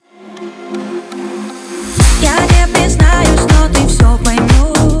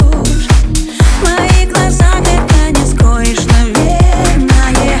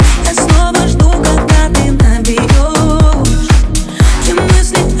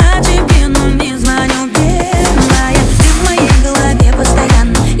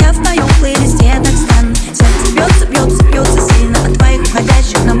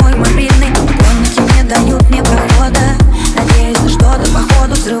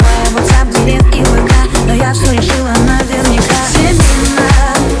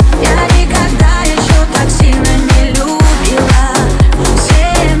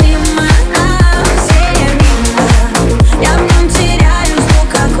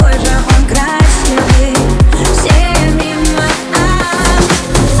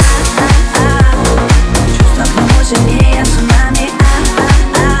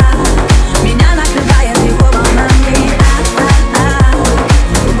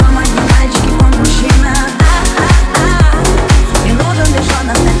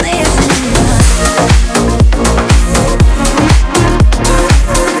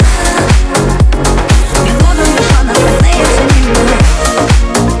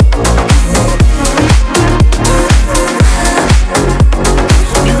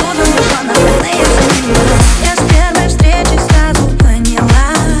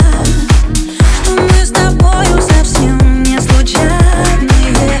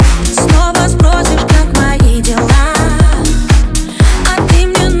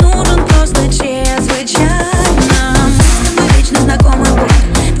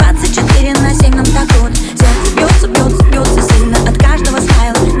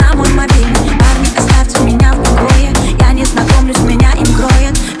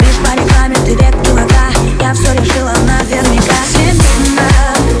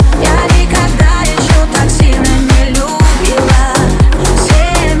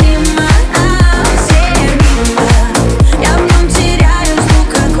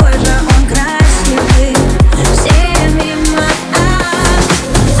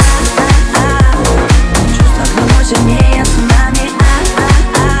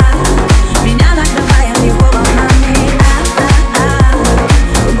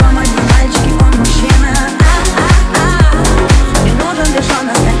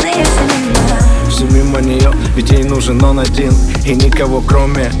нужен он один и никого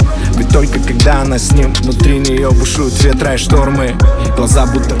кроме. Ведь только когда она с ним, внутри нее бушуют ветра и штормы. Глаза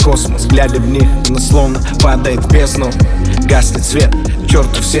будто космос, глядя в них, она словно падает в бездну. Гаснет свет, к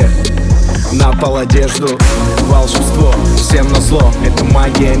черту всех, на пол одежду. Волшебство, всем назло, эта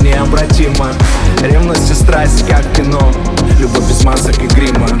магия необратима. Ревность и страсть, как кино, любовь без масок и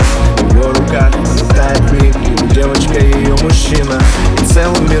грима. В его руках летает миг, его девочка и ее мужчина. И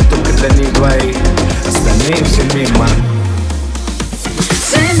целый мир только для них двоих, остальные все мимо.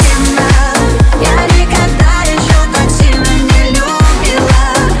 Все